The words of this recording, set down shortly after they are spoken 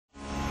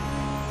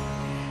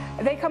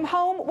They come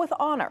home with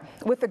honor,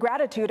 with the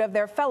gratitude of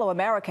their fellow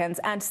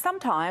Americans, and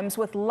sometimes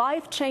with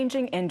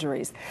life-changing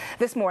injuries.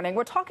 This morning,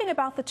 we're talking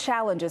about the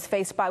challenges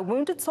faced by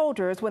wounded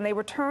soldiers when they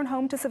return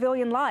home to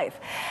civilian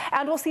life.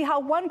 And we'll see how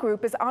one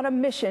group is on a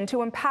mission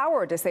to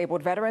empower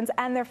disabled veterans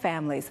and their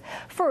families.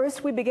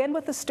 First, we begin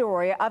with the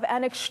story of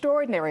an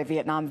extraordinary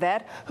Vietnam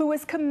vet who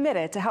is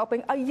committed to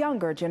helping a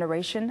younger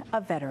generation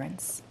of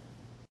veterans.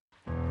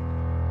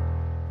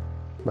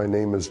 My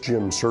name is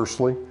Jim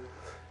Sursley,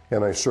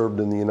 and I served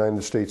in the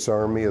United States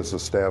Army as a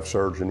Staff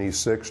Sergeant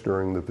E6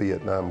 during the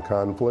Vietnam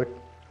conflict.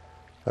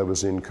 I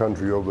was in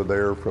country over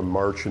there from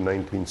March of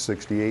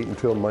 1968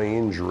 until my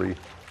injury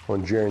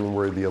on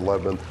January the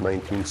 11th,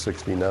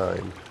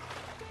 1969.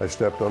 I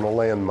stepped on a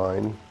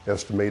landmine,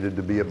 estimated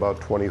to be about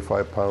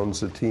 25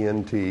 pounds of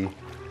TNT,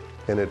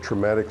 and it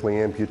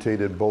traumatically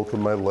amputated both of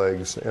my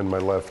legs and my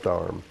left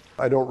arm.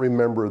 I don't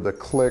remember the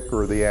click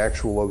or the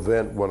actual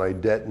event when I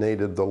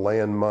detonated the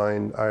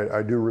landmine.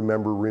 I do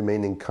remember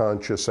remaining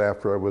conscious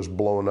after I was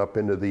blown up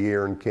into the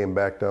air and came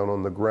back down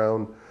on the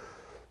ground.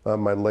 I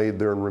laid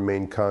there and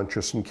remained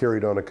conscious and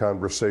carried on a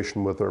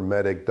conversation with our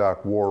medic,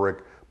 Doc Warwick,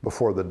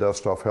 before the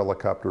dust-off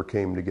helicopter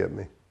came to get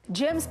me.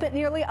 Jim spent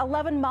nearly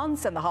 11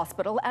 months in the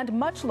hospital and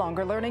much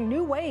longer learning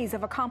new ways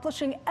of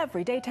accomplishing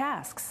everyday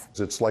tasks.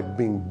 It's like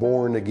being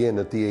born again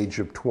at the age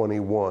of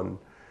 21.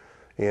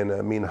 And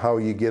I mean, how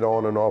you get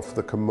on and off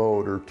the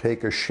commode or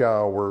take a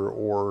shower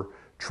or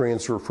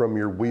transfer from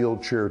your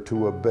wheelchair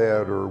to a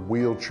bed or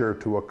wheelchair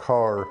to a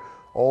car,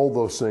 all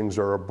those things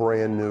are a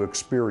brand new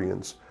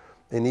experience.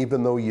 And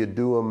even though you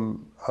do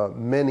them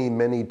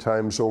many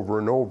times over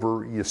and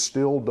over, you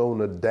still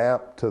don't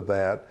adapt to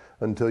that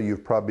until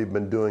you've probably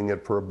been doing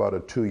it for about a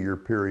 2-year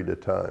period of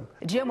time.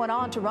 Jim went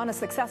on to run a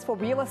successful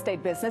real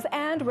estate business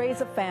and raise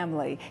a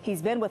family.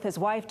 He's been with his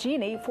wife,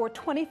 Jeannie, for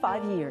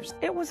 25 years.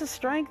 It was a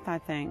strength, I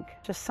think.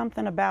 Just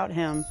something about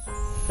him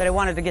that I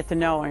wanted to get to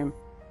know him.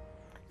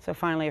 So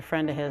finally a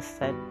friend of his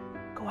said,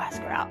 go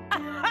ask her out.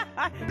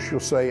 She'll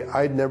say,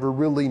 I'd never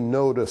really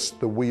noticed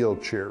the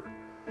wheelchair.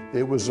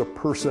 It was a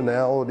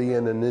personality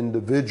and an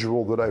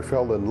individual that I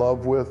fell in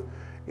love with,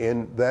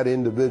 and that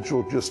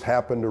individual just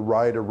happened to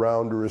ride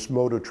around, or his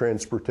mode of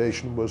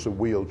transportation was a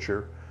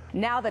wheelchair.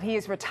 Now that he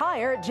is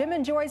retired, Jim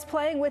enjoys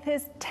playing with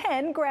his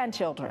 10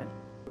 grandchildren.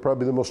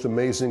 Probably the most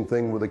amazing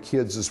thing with the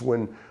kids is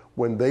when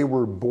they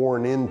were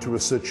born into a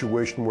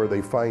situation where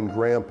they find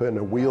Grandpa in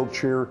a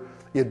wheelchair,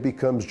 it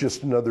becomes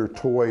just another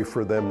toy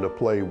for them to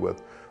play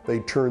with. They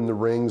turn the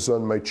rings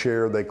on my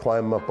chair, they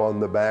climb up on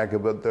the back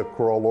of it, they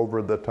crawl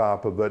over the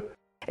top of it.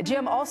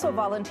 Jim also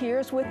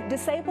volunteers with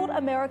Disabled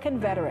American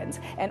Veterans,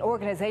 an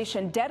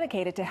organization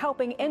dedicated to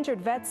helping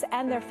injured vets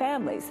and their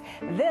families.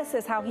 This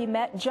is how he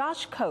met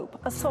Josh Cope,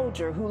 a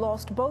soldier who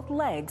lost both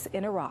legs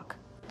in Iraq.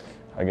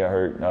 I got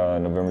hurt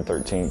November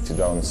 13,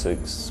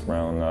 2006,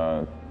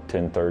 around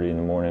 10:30 in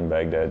the morning,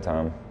 Baghdad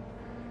time.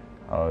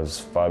 I was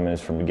 5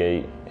 minutes from the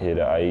gate, hit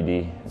an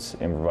IED, it's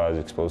an improvised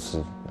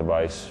explosive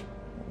device,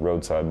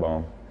 roadside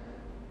bomb,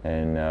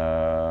 and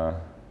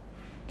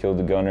killed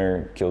the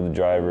gunner, killed the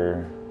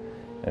driver.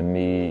 And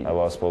me, I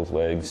lost both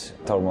legs.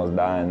 I told them I was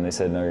dying. They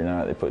said, no, you're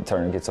not. They put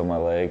tourniquets on my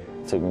leg,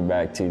 took me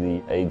back to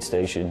the aid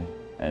station,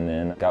 and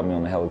then got me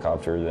on the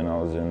helicopter. Then I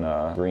was in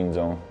green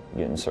zone,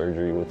 getting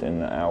surgery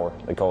within an hour.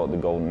 They call it the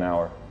golden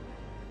hour.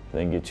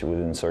 They get you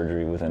within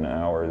surgery within an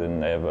hour, then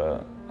they have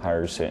a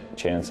higher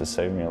chance of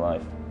saving your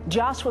life.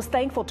 Josh was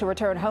thankful to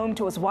return home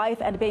to his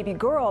wife and baby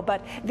girl,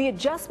 but the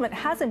adjustment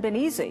hasn't been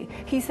easy.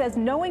 He says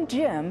knowing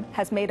Jim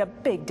has made a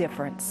big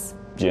difference.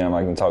 Jim,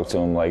 I can talk to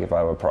him like if I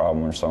have a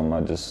problem or something.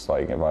 I just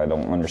like if I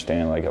don't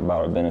understand like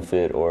about a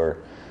benefit or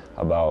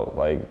about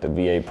like the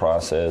VA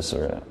process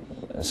or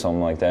something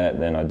like that,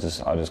 then I'll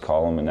just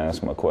call him and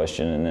ask him a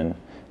question, and then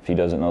if he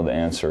doesn't know the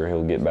answer,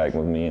 he'll get back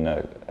with me in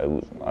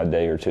a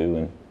day or two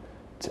and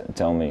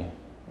tell me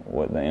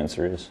what the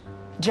answer is.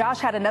 Josh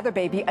had another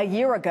baby a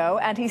year ago,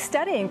 and he's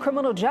studying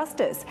criminal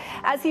justice.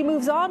 As he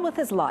moves on with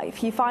his life,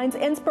 he finds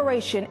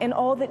inspiration in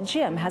all that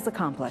Jim has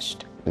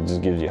accomplished. It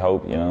just gives you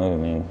hope, you know. I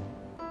mean,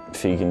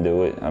 if he can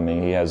do it, I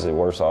mean, he has it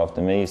worse off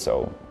than me,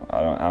 so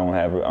I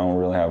don't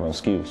really have an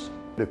excuse.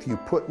 If you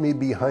put me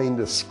behind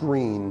a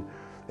screen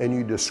and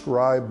you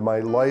describe my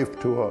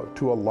life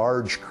to a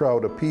large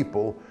crowd of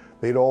people,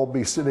 they'd all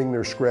be sitting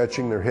there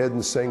scratching their head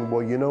and saying,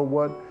 well, you know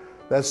what?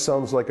 That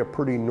sounds like a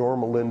pretty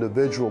normal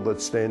individual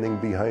that's standing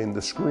behind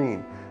the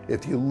screen.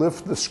 If you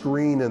lift the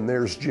screen and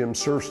there's Jim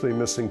Sursley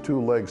missing 2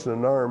 legs and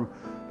an arm,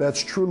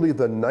 that's truly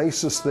the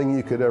nicest thing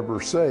you could ever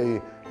say,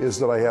 is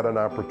that I had an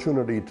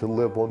opportunity to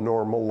live a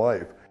normal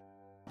life.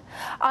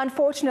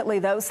 Unfortunately,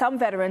 though, some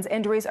veterans'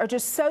 injuries are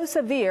just so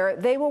severe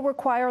they will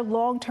require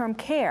long-term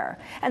care,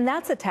 and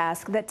that's a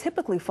task that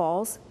typically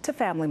falls to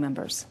family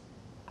members.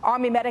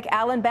 Army medic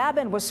Alan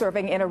Babin was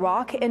serving in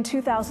Iraq in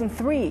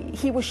 2003.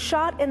 He was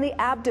shot in the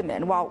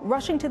abdomen while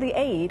rushing to the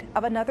aid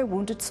of another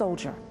wounded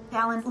soldier.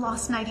 Alan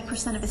lost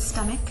 90% of his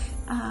stomach,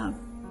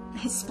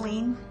 his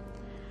spleen,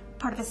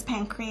 part of his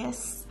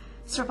pancreas.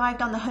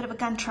 survived on the hood of a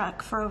gun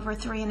truck for over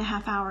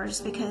 3.5 hours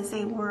because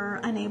they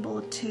were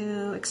unable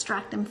to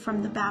extract him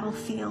from the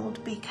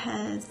battlefield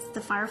because the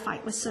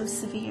firefight was so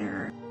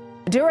severe.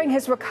 During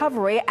his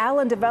recovery,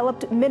 Alan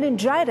developed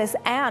meningitis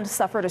and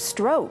suffered a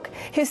stroke.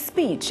 His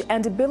speech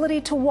and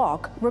ability to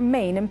walk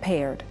remain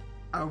impaired.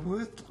 I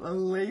was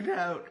laid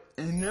out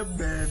in a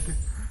bed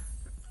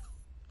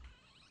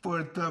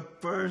for the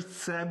first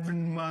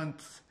 7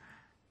 months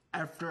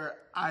after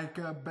I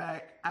got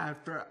back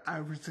after I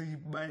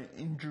received my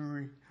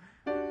injury,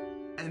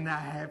 and I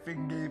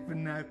haven't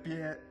given up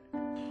yet.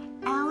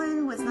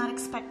 Alan was not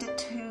expected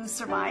to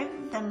survive,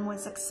 then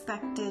was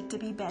expected to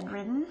be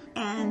bedridden,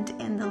 and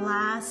in the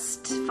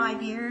last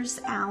 5 years,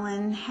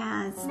 Alan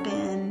has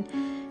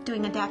been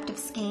doing adaptive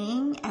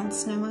skiing and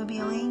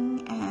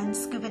snowmobiling and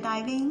scuba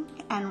diving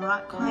and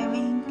rock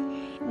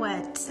climbing.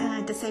 What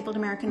Disabled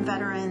American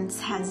Veterans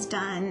has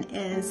done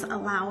is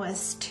allow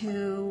us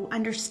to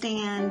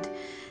understand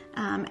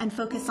and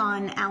focus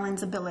on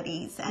Alan's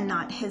abilities and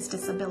not his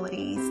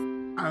disabilities.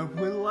 I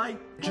would like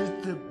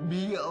just to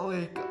be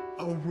like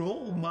a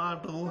role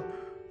model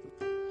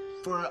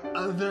for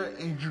other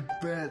injured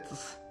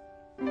vets.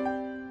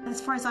 As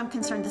far as I'm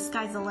concerned, the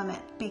sky's the limit,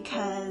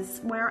 because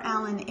where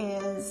Alan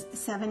is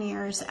 7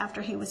 years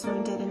after he was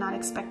wounded and not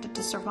expected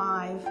to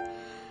survive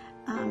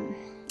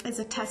is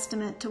a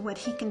testament to what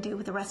he can do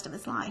with the rest of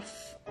his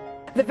life.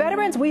 The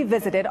veterans we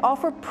visited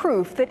offer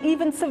proof that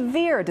even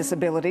severe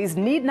disabilities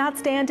need not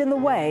stand in the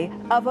way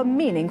of a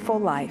meaningful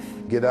life.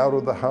 Get out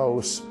of the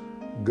house,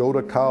 go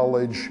to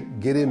college,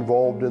 get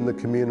involved in the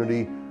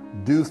community,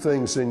 do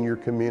things in your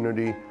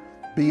community,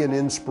 be an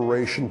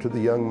inspiration to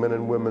the young men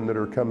and women that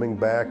are coming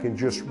back, and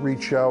just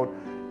reach out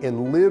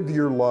and live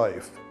your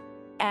life.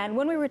 And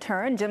when we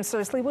return, Jim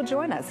Sursley will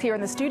join us here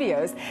in the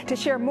studios to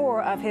share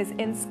more of his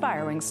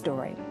inspiring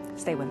story.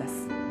 Stay with us.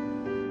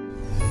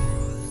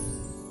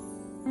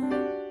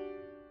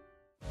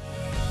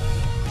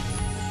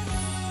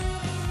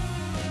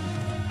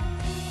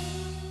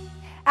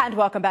 And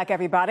welcome back,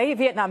 everybody.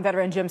 Vietnam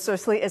veteran Jim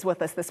Sursley is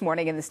with us this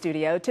morning in the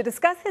studio to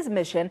discuss his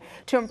mission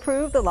to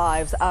improve the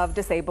lives of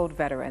disabled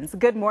veterans.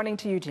 Good morning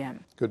to you,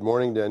 Jim. Good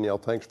morning, Danielle.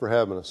 Thanks for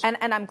having us. And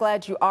I'm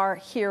glad you are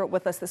here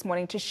with us this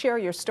morning to share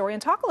your story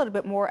and talk a little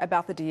bit more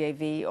about the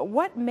DAV.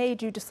 What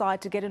made you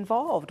decide to get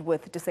involved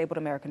with Disabled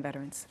American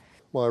Veterans?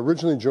 Well, I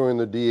originally joined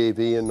the DAV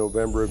in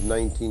November of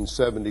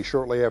 1970,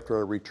 shortly after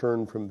I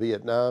returned from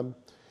Vietnam.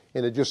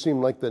 And it just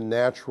seemed like the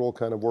natural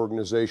kind of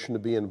organization to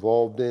be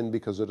involved in,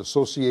 because it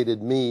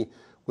associated me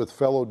with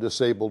fellow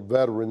disabled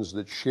veterans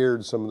that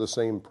shared some of the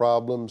same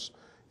problems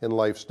and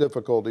life's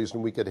difficulties,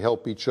 and we could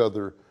help each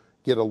other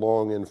get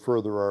along and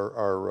further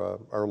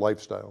our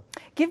lifestyle.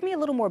 Give me a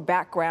little more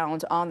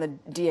background on the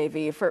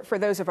DAV for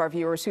those of our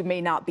viewers who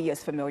may not be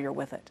as familiar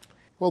with it.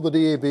 Well, the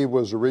DAV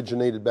was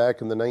originated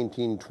back in the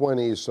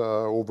 1920s,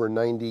 over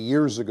 90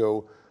 years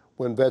ago,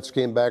 when vets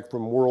came back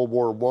from World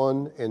War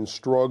I and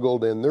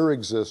struggled in their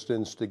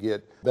existence to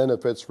get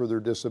benefits for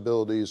their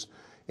disabilities.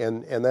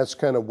 And that's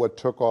kind of what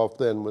took off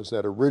then, was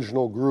that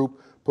original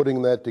group.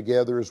 Putting that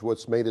together is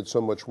what's made it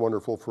so much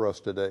wonderful for us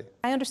today.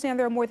 I understand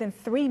there are more than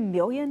 3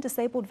 million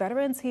disabled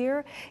veterans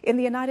here in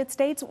the United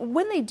States.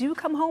 When they do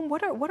come home,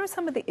 what are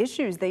some of the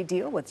issues they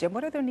deal with, Jim?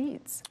 What are their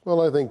needs?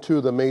 Well, I think two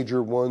of the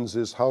major ones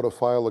is how to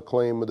file a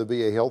claim with the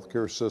VA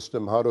healthcare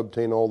system, how to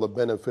obtain all the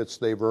benefits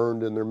they've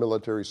earned in their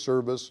military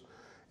service,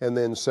 and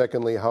then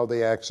secondly, how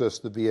they access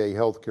the VA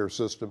healthcare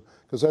system,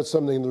 because that's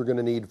something they're going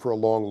to need for a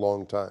long,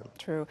 long time.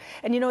 True.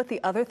 And you know what,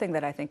 the other thing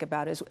that I think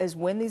about is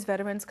when these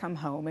veterans come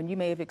home, and you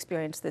may have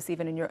experienced this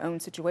even in your own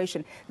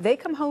situation, they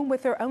come home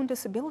with their own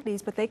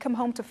disabilities, but they come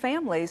home to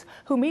families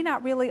who may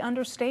not really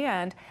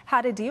understand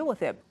how to deal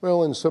with it.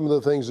 Well, and some of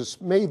the things,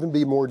 it may even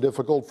be more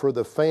difficult for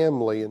the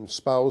family and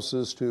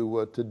spouses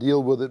to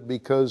deal with it,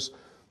 because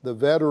the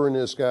veteran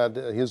has got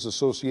his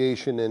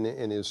association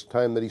and his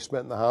time that he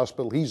spent in the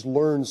hospital. He's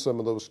learned some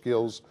of those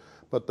skills,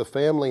 but the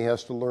family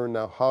has to learn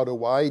now, how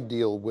do I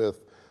deal with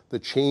the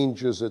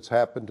changes that's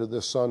happened to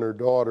this son or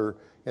daughter,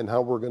 and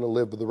how we're going to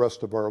live the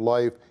rest of our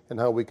life, and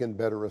how we can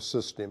better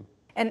assist him.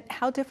 And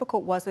how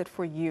difficult was it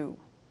for you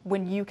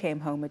when you came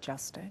home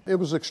adjusting? It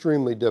was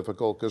extremely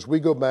difficult, because we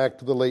go back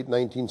to the late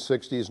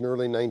 1960s and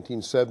early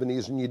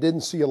 1970s, and you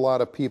didn't see a lot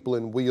of people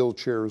in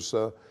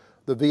wheelchairs.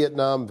 The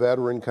Vietnam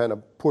veteran kind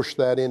of pushed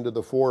that into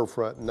the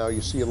forefront. And now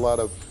you see a lot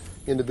of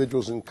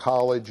individuals in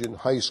college and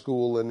high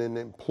school and in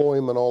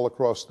employment all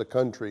across the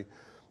country.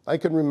 I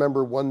can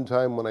remember one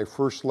time when I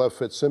first left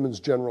Fitzsimmons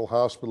General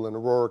Hospital in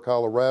Aurora,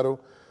 Colorado,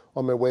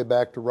 on my way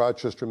back to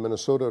Rochester,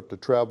 Minnesota to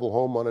travel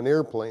home on an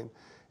airplane.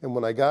 And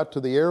when I got to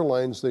the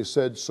airlines, they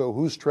said, "So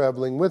who's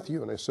traveling with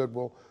you?" And I said,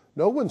 "Well,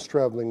 no one's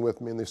traveling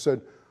with me." And they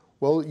said,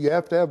 "Well, you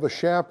have to have a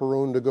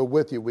chaperone to go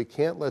with you. We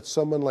can't let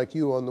someone like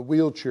you on the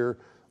wheelchair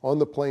on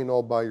the plane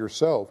all by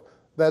yourself."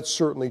 That's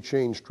certainly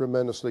changed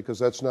tremendously, because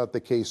that's not the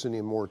case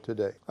anymore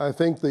today. I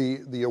think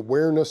the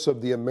awareness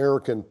of the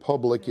American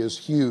public is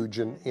huge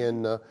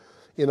in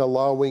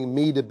allowing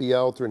me to be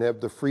out there and have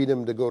the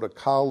freedom to go to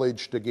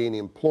college, to gain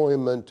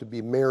employment, to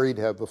be married,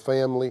 have a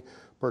family,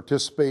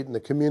 participate in the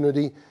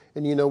community.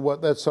 And you know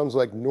what? That sounds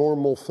like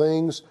normal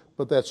things,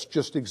 but that's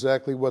just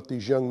exactly what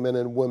these young men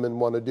and women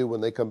want to do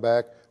when they come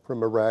back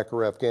from Iraq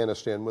or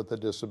Afghanistan with a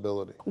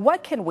disability.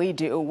 What can we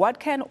do? What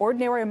can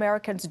ordinary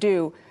Americans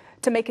do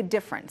to make a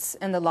difference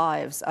in the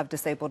lives of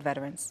disabled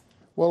veterans?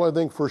 Well, I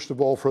think, first of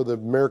all, for the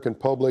American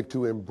public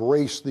to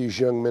embrace these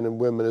young men and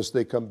women as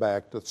they come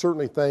back, to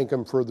certainly thank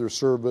them for their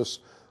service.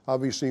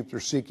 Obviously, if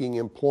they're seeking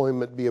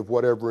employment, be of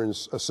whatever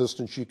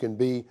assistance you can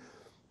be.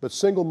 But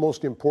single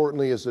most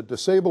importantly, as the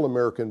disabled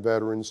American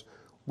veterans,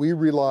 we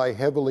rely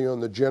heavily on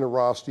the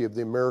generosity of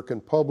the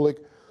American public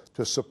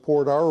to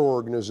support our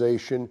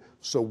organization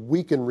so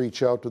we can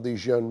reach out to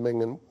these young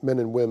men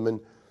and women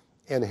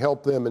and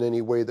help them in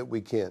any way that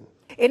we can.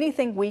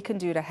 Anything we can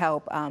do to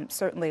help,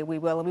 certainly we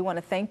will. And we want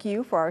to thank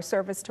you for our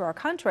service to our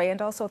country,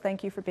 and also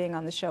thank you for being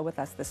on the show with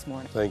us this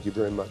morning. Thank you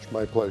very much.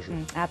 My pleasure.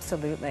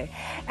 Absolutely.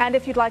 And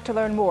if you'd like to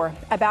learn more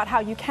about how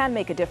you can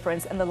make a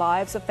difference in the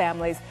lives of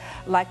families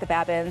like the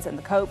Babins and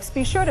the Copes,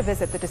 be sure to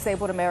visit the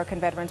Disabled American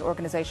Veterans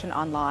Organization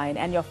online,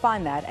 and you'll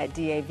find that at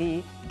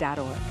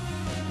DAV.org.